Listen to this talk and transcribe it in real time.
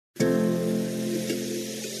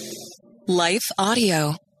Life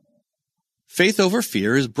Audio. Faith Over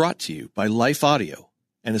Fear is brought to you by Life Audio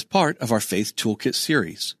and is part of our Faith Toolkit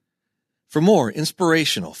series. For more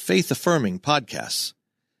inspirational, faith-affirming podcasts,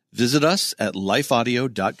 visit us at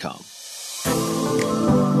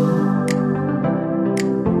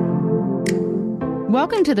lifeaudio.com.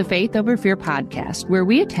 Welcome to the Faith Over Fear podcast, where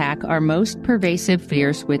we attack our most pervasive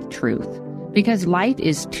fears with truth, because life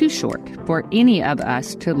is too short for any of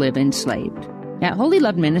us to live enslaved. At Holy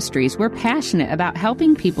Love Ministries, we're passionate about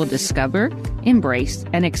helping people discover, embrace,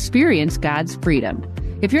 and experience God's freedom.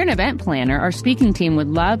 If you're an event planner, our speaking team would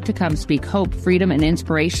love to come speak hope, freedom, and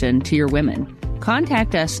inspiration to your women.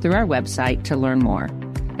 Contact us through our website to learn more.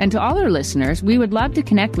 And to all our listeners, we would love to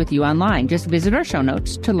connect with you online. Just visit our show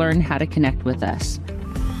notes to learn how to connect with us.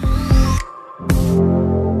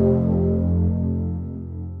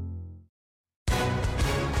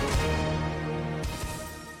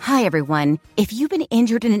 Hi, everyone. If you've been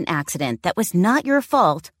injured in an accident that was not your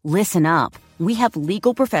fault, listen up. We have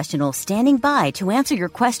legal professionals standing by to answer your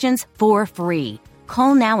questions for free.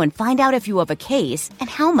 Call now and find out if you have a case and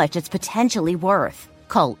how much it's potentially worth.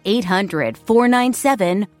 Call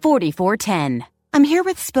 800-497-4410. I'm here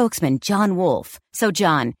with spokesman John Wolf. So,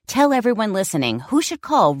 John, tell everyone listening who should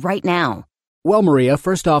call right now. Well, Maria,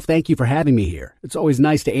 first off, thank you for having me here. It's always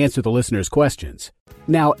nice to answer the listeners' questions.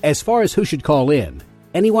 Now, as far as who should call in,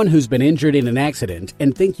 anyone who's been injured in an accident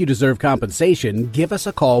and think you deserve compensation, give us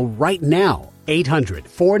a call right now.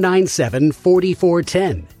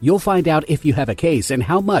 800-497-4410. You'll find out if you have a case and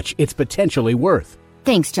how much it's potentially worth.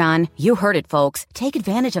 Thanks, John. You heard it, folks. Take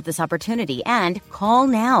advantage of this opportunity and call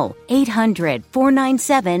now.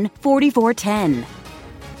 800-497-4410.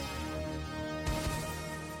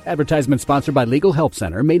 Advertisement sponsored by Legal Help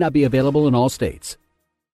Center. May not be available in all states.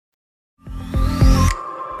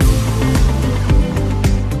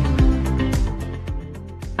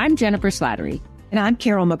 I'm Jennifer Slattery. And I'm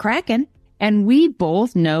Carol McCracken. And we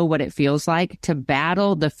both know what it feels like to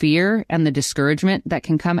battle the fear and the discouragement that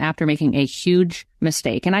can come after making a huge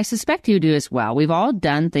mistake. And I suspect you do as well. We've all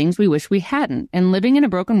done things we wish we hadn't. And living in a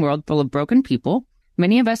broken world full of broken people,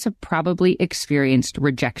 many of us have probably experienced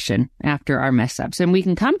rejection after our mess-ups. And we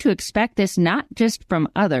can come to expect this not just from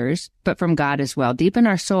others, but from God as well. Deep in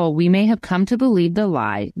our soul, we may have come to believe the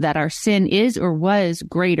lie that our sin is or was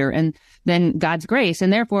greater than God's grace,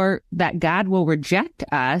 and therefore that God will reject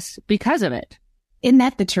us because of it. Isn't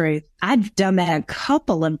that the truth? I've done that a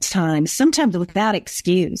couple of times, sometimes without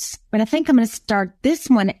excuse. But I think I'm going to start this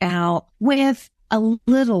one out with a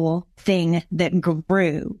little thing that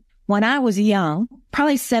grew. When I was young,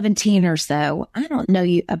 probably 17 or so, I don't know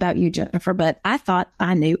about you, Jennifer, but I thought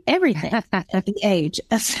I knew everything at the age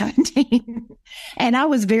of 17. And I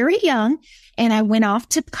was very young, and I went off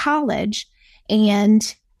to college,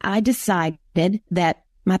 and I decided that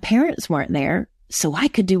my parents weren't there, so I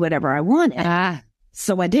could do whatever I wanted.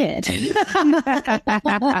 So I did.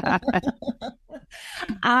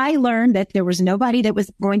 I learned that there was nobody that was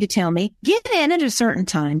going to tell me, get in at a certain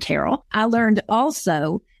time, Carol. I learned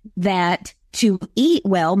also that to eat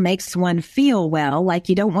well makes one feel well, like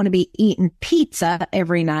you don't want to be eating pizza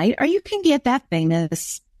every night, or you can get that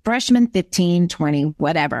famous freshman 15, 20,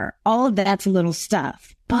 whatever. All of that's little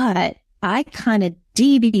stuff. But I kind of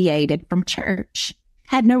deviated from church.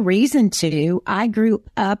 Had no reason to. I grew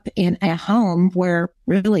up in a home where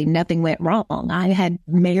really nothing went wrong. I had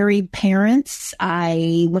married parents.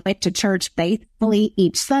 I went to church faithfully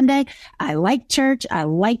each Sunday. I liked church. I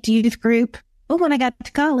liked youth group. But when I got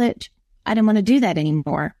to college, I didn't want to do that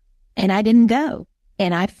anymore. And I didn't go.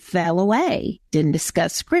 And I fell away. Didn't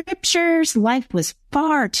discuss scriptures. Life was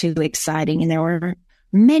far too exciting. And there were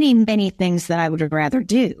many, many things that I would rather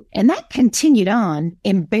do. And that continued on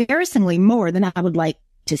embarrassingly more than I would like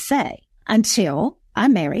to say, until I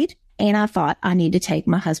married and I thought I need to take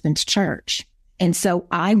my husband to church. And so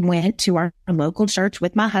I went to our local church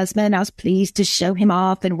with my husband. I was pleased to show him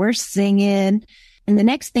off, and we're singing. And the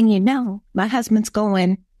next thing you know, my husband's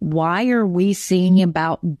going, why are we singing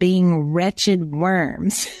about being wretched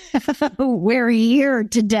worms? We're here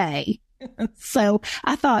today. So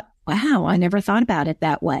I thought, wow, I never thought about it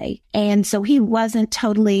that way. And so he wasn't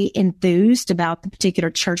totally enthused about the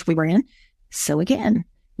particular church we were in. So again,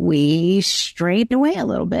 we strayed away a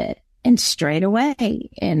little bit and strayed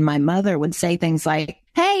away. And my mother would say things like,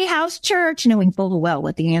 hey, how's church? Knowing full well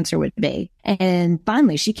what the answer would be. And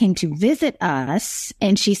finally, she came to visit us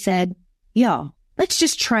and she said, y'all, let's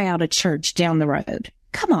just try out a church down the road.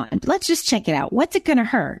 Come on, let's just check it out. What's it going to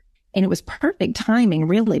hurt? And it was perfect timing,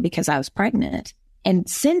 really, because I was pregnant. And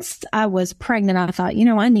since I was pregnant, I thought,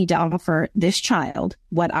 I need to offer this child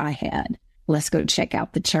what I had. Let's go check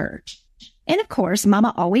out the church. And of course,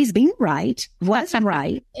 Mama always being right, was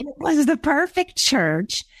right. And it was the perfect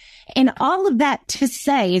church. And all of that to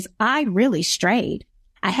say is I really strayed.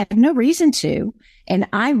 I had no reason to. And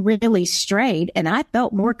I really strayed, and I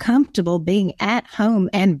felt more comfortable being at home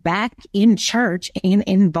and back in church and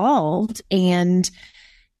involved. And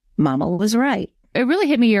Mama was right. It really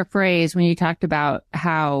hit me, your phrase, when you talked about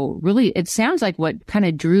how really it sounds like what kind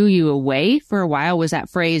of drew you away for a while was that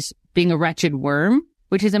phrase, being a wretched worm,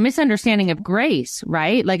 which is a misunderstanding of grace,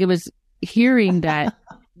 right? Like it was hearing that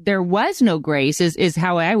there was no grace is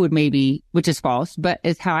how I would maybe, which is false, but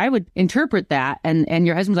is how I would interpret that. And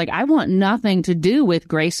your husband's like, I want nothing to do with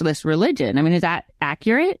graceless religion. I mean, is that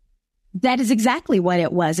accurate? That is exactly what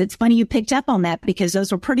it was. It's funny you picked up on that because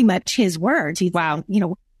those were pretty much his words. Wow. You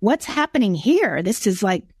know, what's happening here? This is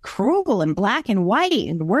like cruel and black and white,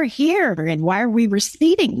 and we're here. And why are we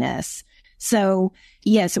receiving this? So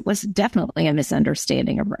yes, it was definitely a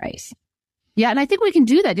misunderstanding of grace. Yeah. And I think we can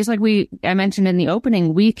do that. Just like I mentioned in the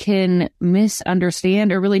opening, we can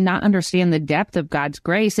misunderstand or really not understand the depth of God's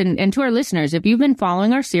grace. And to our listeners, if you've been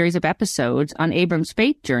following our series of episodes on Abram's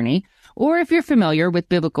faith journey, or if you're familiar with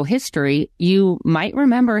biblical history, you might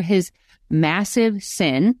remember his massive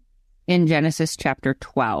sin in Genesis chapter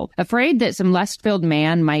 12. Afraid that some lust-filled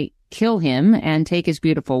man might kill him and take his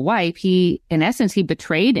beautiful wife, in essence, he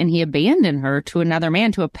betrayed and he abandoned her to another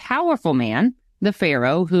man, to a powerful man, the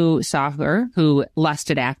Pharaoh, who saw her, who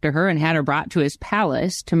lusted after her and had her brought to his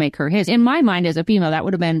palace to make her his. In my mind as a female,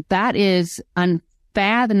 that is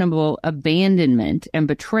unfathomable abandonment and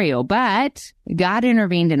betrayal. But God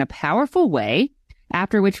intervened in a powerful way,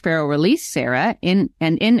 after which Pharaoh released Sarah and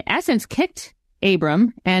in essence kicked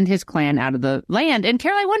Abram and his clan out of the land. And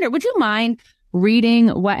Carol, I wonder, would you mind reading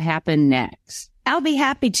what happened next? I'll be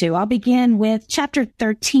happy to. I'll begin with chapter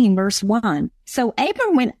 13, verse 1. So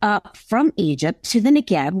Abram went up from Egypt to the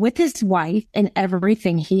Negev with his wife and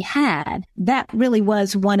everything he had. That really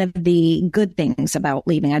was one of the good things about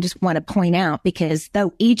leaving. I just want to point out, because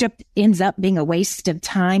though Egypt ends up being a waste of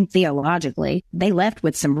time theologically, they left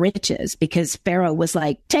with some riches because Pharaoh was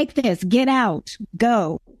like, take this, get out,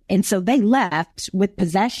 go. And so they left with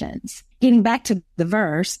possessions. Getting back to the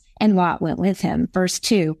verse, and Lot went with him. Verse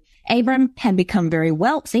 2. Abram had become very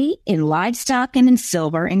wealthy in livestock and in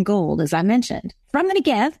silver and gold, as I mentioned. From the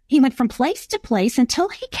Negev, he went from place to place until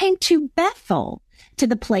he came to Bethel, to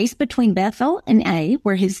the place between Bethel and Ai,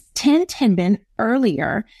 where his tent had been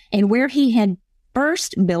earlier and where he had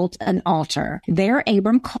first built an altar. There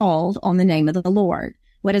Abram called on the name of the Lord.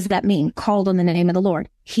 What does that mean? Called on the name of the Lord.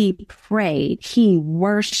 He prayed. He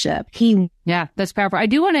worshiped. Yeah, that's powerful. I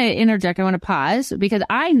do want to interject. I want to pause because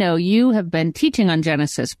I know you have been teaching on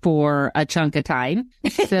Genesis for a chunk of time.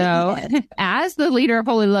 So as the leader of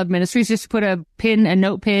Holy Love Ministries, just put a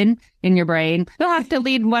note pin in your brain. You'll have to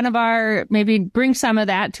lead maybe bring some of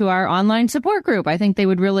that to our online support group. I think they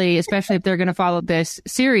would really, especially if they're going to follow this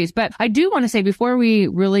series. But I do want to say, before we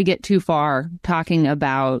really get too far talking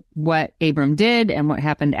about what Abram did and what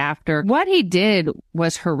happened after, what he did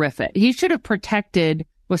was horrific. He should have protected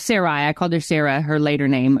Sarai. I called her Sarah, her later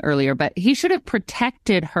name earlier, but he should have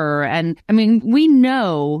protected her. And I mean, we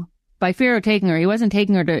know by Pharaoh taking her, he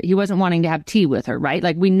wasn't wanting to have tea with her, right?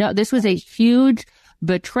 Like, we know this was a huge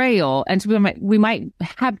betrayal. And so we might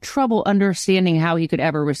have trouble understanding how he could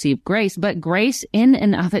ever receive grace, but grace in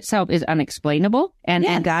and of itself is unexplainable. And,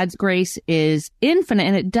 yes. And God's grace is infinite,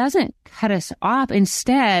 and it doesn't cut us off.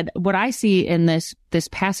 Instead, what I see in this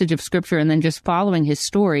passage of scripture, and then just following his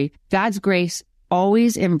story, God's grace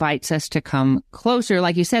always invites us to come closer.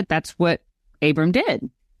 Like you said, that's what Abram did.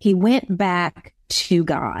 He went back to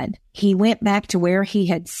God. He went back to where he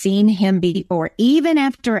had seen him before. Even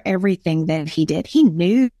after everything that he did, he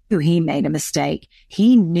knew he made a mistake.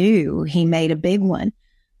 He knew he made a big one.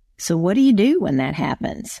 So what do you do when that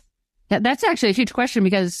happens? That's actually a huge question,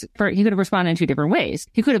 because he could have responded in two different ways.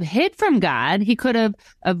 He could have hid from God. He could have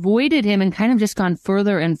avoided him and kind of just gone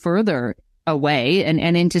further and further away and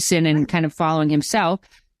into sin and kind of following himself.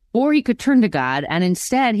 Or he could turn to God, and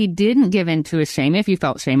instead he didn't give in to his shame. If he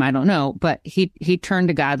felt shame, I don't know, but he turned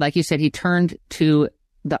to God. Like you said, he turned to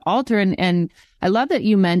the altar. And I love that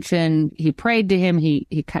you mentioned he prayed to him.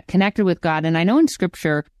 He connected with God. And I know in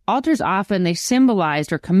scripture, altars often, they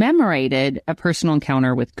symbolized or commemorated a personal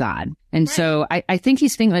encounter with God. And so I think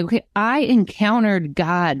he's thinking like, okay, I encountered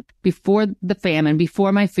God before the famine,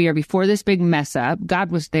 before my fear, before this big mess up.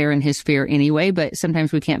 God was there in his fear anyway, but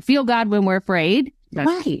sometimes we can't feel God when we're afraid.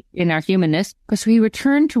 That's right. In our humanness. So he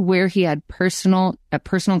returned to where he had a personal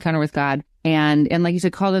encounter with God And like you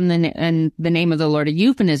said, call them in the name of the Lord, a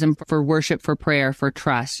euphemism for worship, for prayer, for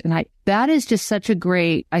trust. And that is just such a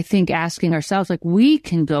great, I think, asking ourselves, like, we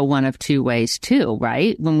can go one of two ways too,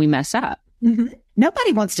 right? When we mess up. Mm-hmm.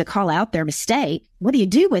 Nobody wants to call out their mistake. What do you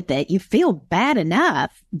do with it? You feel bad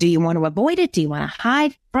enough. Do you want to avoid it? Do you want to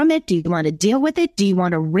hide from it? Do you want to deal with it? Do you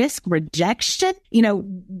want to risk rejection?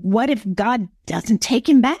 What if God doesn't take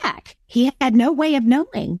him back? He had no way of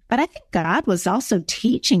knowing. But I think God was also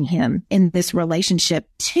teaching him in this relationship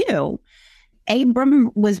too.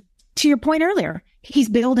 Abram was, to your point earlier, he's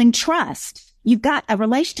building trust. You've got a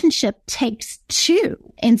relationship takes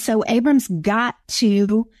two. And so Abram's got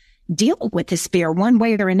to deal with his fear one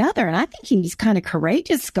way or another. And I think he's kind of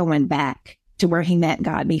courageous going back to where he met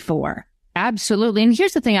God before. Absolutely. And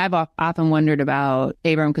here's the thing I've often wondered about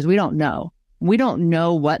Abram, because we don't know. We don't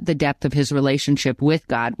know what the depth of his relationship with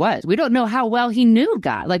God was. We don't know how well he knew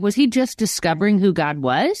God. Like, was he just discovering who God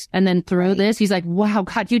was? And then through this, he's like, wow,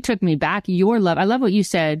 God, you took me back. Your love. I love what you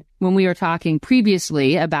said when we were talking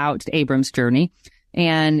previously about Abram's journey.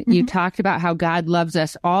 And you talked about how God loves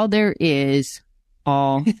us all there is,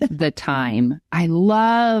 all the time. I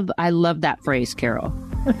love that phrase, Carol.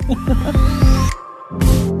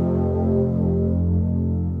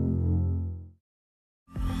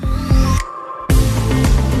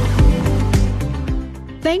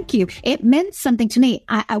 Thank you. It meant something to me.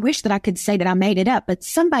 I wish that I could say that I made it up, but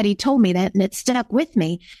somebody told me that and it stuck with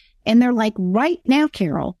me. And they're like, right now,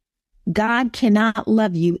 Carol, God cannot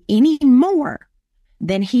love you any more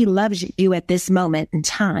than he loves you at this moment in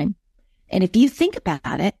time. And if you think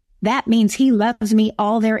about it, that means he loves me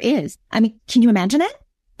all there is. I mean, can you imagine that?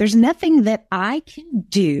 There's nothing that I can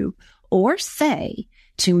do or say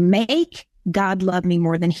to make God love me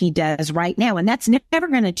more than he does right now. And that's never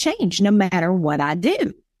going to change no matter what I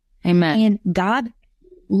do. Amen. And God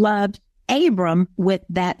loved Abram with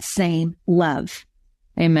that same love.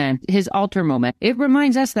 Amen. His altar moment. It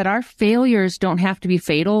reminds us that our failures don't have to be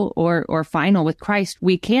fatal or final with Christ.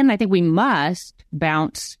 We can, I think we must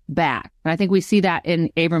bounce back. And I think we see that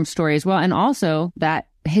in Abram's story as well. And also that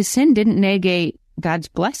his sin didn't negate God's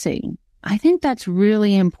blessing. I think that's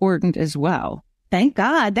really important as well. Thank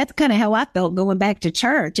God. That's kind of how I felt going back to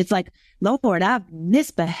church. It's like, Lord, I've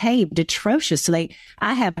misbehaved atrociously.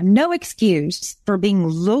 I have no excuse for being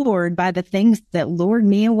lured by the things that lured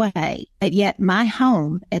me away. But yet my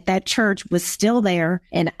home at that church was still there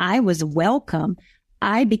and I was welcome.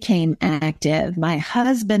 I became active. My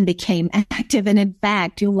husband became active. And in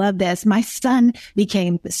fact, you'll love this. My son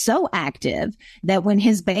became so active that when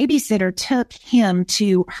his babysitter took him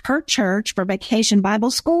to her church for vacation Bible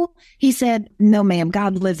school, he said, no, ma'am,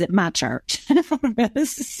 God lives at my church.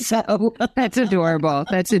 So that's adorable.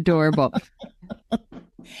 That's adorable.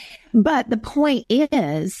 But the point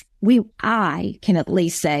is, I can at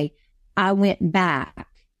least say I went back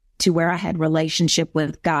to where I had relationship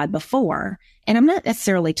with God before. And I'm not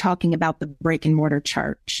necessarily talking about the brick and mortar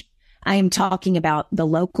church. I am talking about the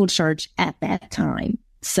local church at that time.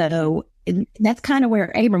 So that's kind of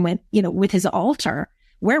where Abram went, with his altar.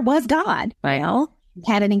 Where was God? Well,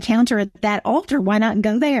 had an encounter at that altar. Why not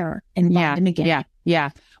go there and find him again?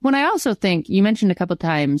 Yeah. When I also think you mentioned a couple of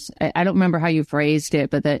times, I don't remember how you phrased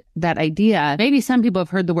it, but that idea, maybe some people have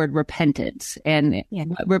heard the word repentance and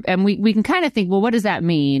we can kind of think, well, what does that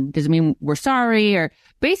mean? Does it mean we're sorry? Or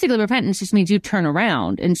basically repentance just means you turn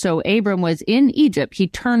around. And so Abram was in Egypt. He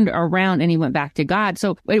turned around and he went back to God.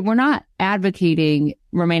 So we're not advocating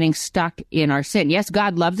remaining stuck in our sin. Yes,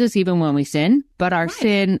 God loves us even when we sin, but our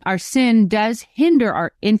sin does hinder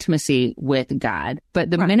our intimacy with God. But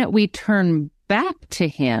the minute we turn back to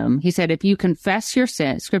him, he said, if you confess your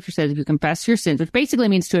sins, scripture says, if you confess your sins, which basically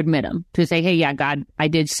means to admit them, to say, hey, yeah, God, I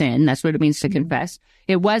did sin. That's what it means to confess.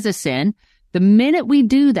 It was a sin. The minute we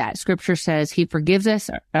do that, scripture says he forgives us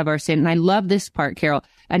of our sin. And I love this part, Carol,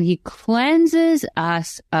 and he cleanses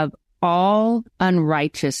us of all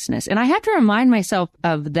unrighteousness. And I have to remind myself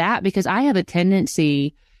of that because I have a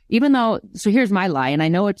tendency, so here's my lie, and I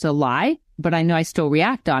know it's a lie, but I know I still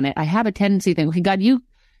react on it. I have a tendency to think, okay, God,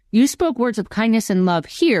 you spoke words of kindness and love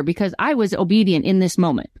here because I was obedient in this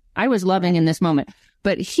moment. I was loving in this moment.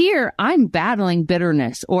 But here I'm battling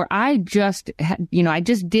bitterness, or I just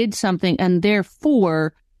did something and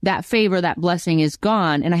therefore that favor, that blessing is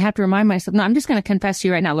gone. And I have to remind myself, no, I'm just going to confess to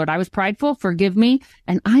you right now, Lord, I was prideful, forgive me.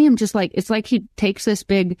 And I am just like, it's like he takes this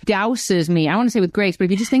douses me. I want to say with grace, but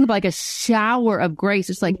if you just think of like a shower of grace,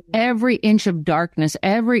 it's like every inch of darkness,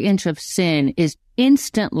 every inch of sin is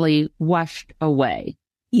instantly washed away.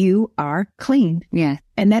 You are clean. Yeah.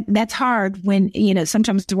 And that's hard when,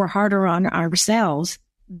 sometimes we're harder on ourselves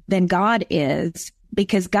than God is,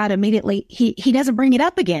 because God immediately, he doesn't bring it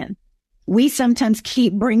up again. we sometimes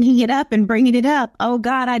keep bringing it up and bringing it up. Oh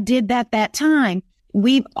God, I did that time.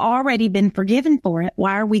 We've already been forgiven for it.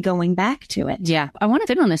 Why are we going back to it? Yeah. I want to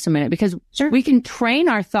sit on this a minute because we can train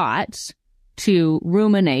our thoughts to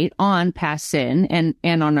ruminate on past sin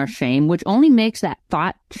and on our shame, which only makes that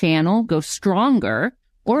thought channel go stronger.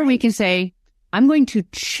 Or we can say, I'm going to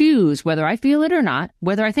choose, whether I feel it or not,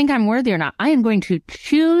 whether I think I'm worthy or not, I am going to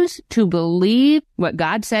choose to believe what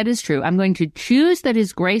God said is true. I'm going to choose that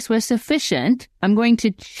his grace was sufficient. I'm going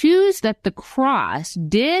to choose that the cross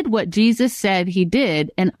did what Jesus said he did.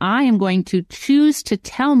 And I am going to choose to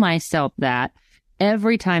tell myself that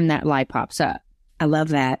every time that lie pops up. I love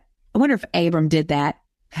that. I wonder if Abram did that.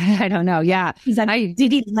 I don't know. Yeah.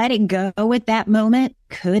 Did he let it go at that moment?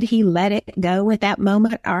 Could he let it go at that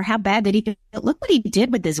moment? Or how bad did he feel? Look what he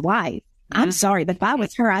did with his wife. I'm sorry, but if I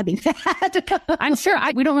was her, I'd be mad. I'm sure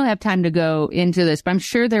we don't really have time to go into this, but I'm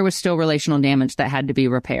sure there was still relational damage that had to be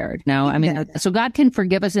repaired. No, I mean, so God can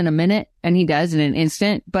forgive us in a minute, and he does in an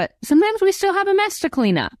instant, but sometimes we still have a mess to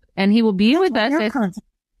clean up, and he will be with us.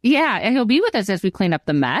 And he'll be with us as we clean up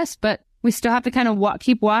the mess, but we still have to kind of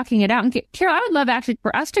keep walking it out. And Carol, I would love actually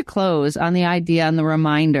for us to close on the idea and the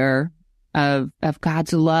reminder of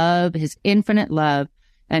God's love, his infinite love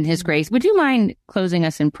and his grace. Would you mind closing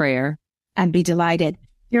us in prayer? I'd be delighted.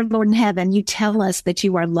 Dear Lord in heaven, you tell us that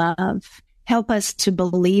you are love. Help us to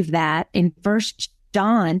believe that. In 1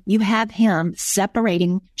 John, you have him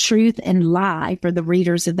separating truth and lie for the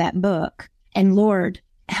readers of that book. And Lord,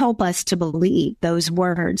 help us to believe those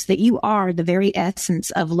words, that you are the very essence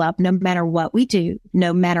of love. No matter what we do,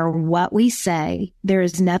 no matter what we say, there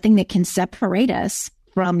is nothing that can separate us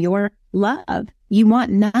from your love. You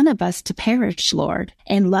want none of us to perish, Lord.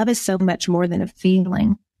 And love is so much more than a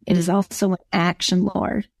feeling. It is also an action,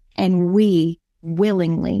 Lord. And we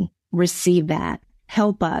willingly receive that.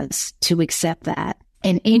 Help us to accept that.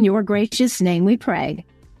 And in your gracious name we pray.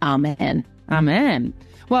 Amen. Amen.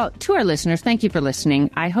 Well, to our listeners, thank you for listening.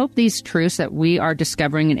 I hope these truths that we are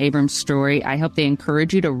discovering in Abram's story, I hope they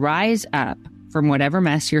encourage you to rise up from whatever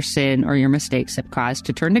mess your sin or your mistakes have caused,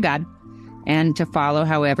 to turn to God and to follow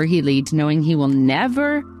however he leads, knowing he will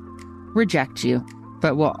never reject you,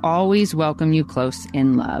 but will always welcome you close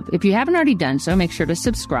in love. If you haven't already done so, make sure to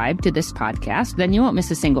subscribe to this podcast. Then you won't miss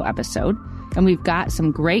a single episode. And we've got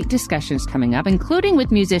some great discussions coming up, including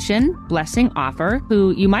with musician Blessing Offer,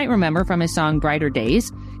 who you might remember from his song Brighter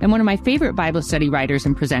Days, and one of my favorite Bible study writers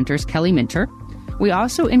and presenters, Kelly Minter. We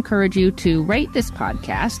also encourage you to rate this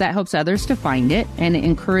podcast. That helps others to find it, and it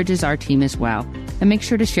encourages our team as well. And make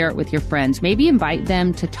sure to share it with your friends. Maybe invite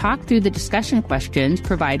them to talk through the discussion questions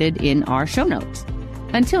provided in our show notes.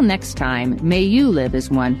 Until next time, may you live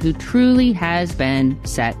as one who truly has been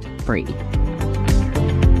set free.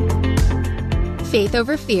 Faith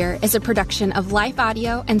Over Fear is a production of Life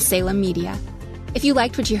Audio and Salem Media. If you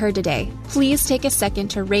liked what you heard today, please take a second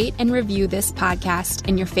to rate and review this podcast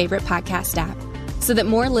in your favorite podcast app so that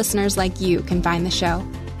more listeners like you can find the show.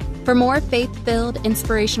 For more faith-filled,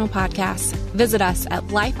 inspirational podcasts, visit us at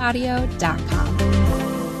lifeaudio.com.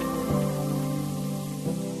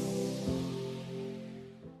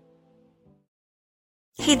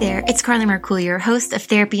 Hey there, it's Carly Mercourier, host of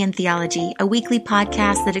Therapy and Theology, a weekly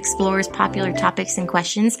podcast that explores popular topics and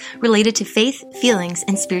questions related to faith, feelings,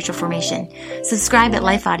 and spiritual formation. Subscribe at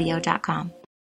lifeaudio.com.